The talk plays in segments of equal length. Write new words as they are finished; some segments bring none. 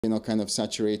kind of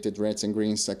saturated reds and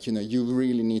greens, like, you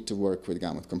really need to work with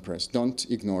gamut compress. Don't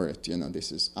ignore it.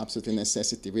 This is absolutely a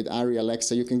necessity. With ARRI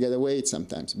Alexa, you can get away with it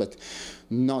sometimes, but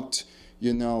not,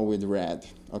 with red,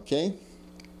 okay?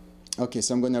 Okay,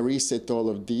 so I'm going to reset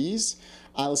all of these.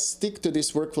 I'll stick to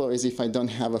this workflow as if I don't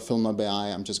have a film of AI.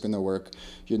 I'm just going to work,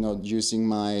 using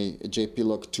my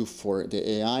JPlog2 for the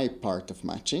AI part of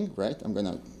matching, right? I'm going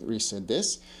to reset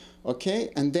this. Okay,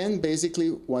 and then basically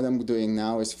what I'm doing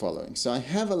now is following. So I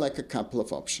have like a couple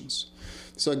of options.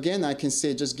 So again, I can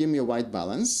say, just give me a white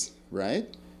balance, right?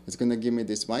 It's going to give me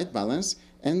this white balance.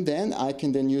 And then I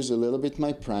can then use a little bit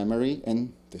my primary,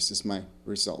 and this is my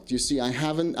result. You see, I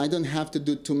don't have to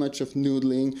do too much of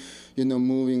noodling,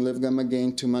 moving live gamma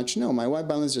gain too much. No, my white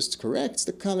balance just corrects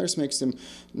the colors, makes them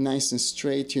nice and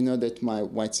straight, that my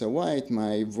whites are white,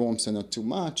 my warms are not too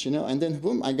much, and then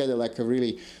boom, I get like a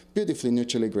really beautifully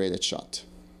neutrally graded shot.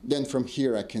 Then from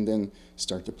here, I can then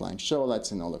start applying show lights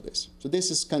and all of this. So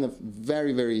this is kind of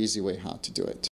very, very easy way how to do it.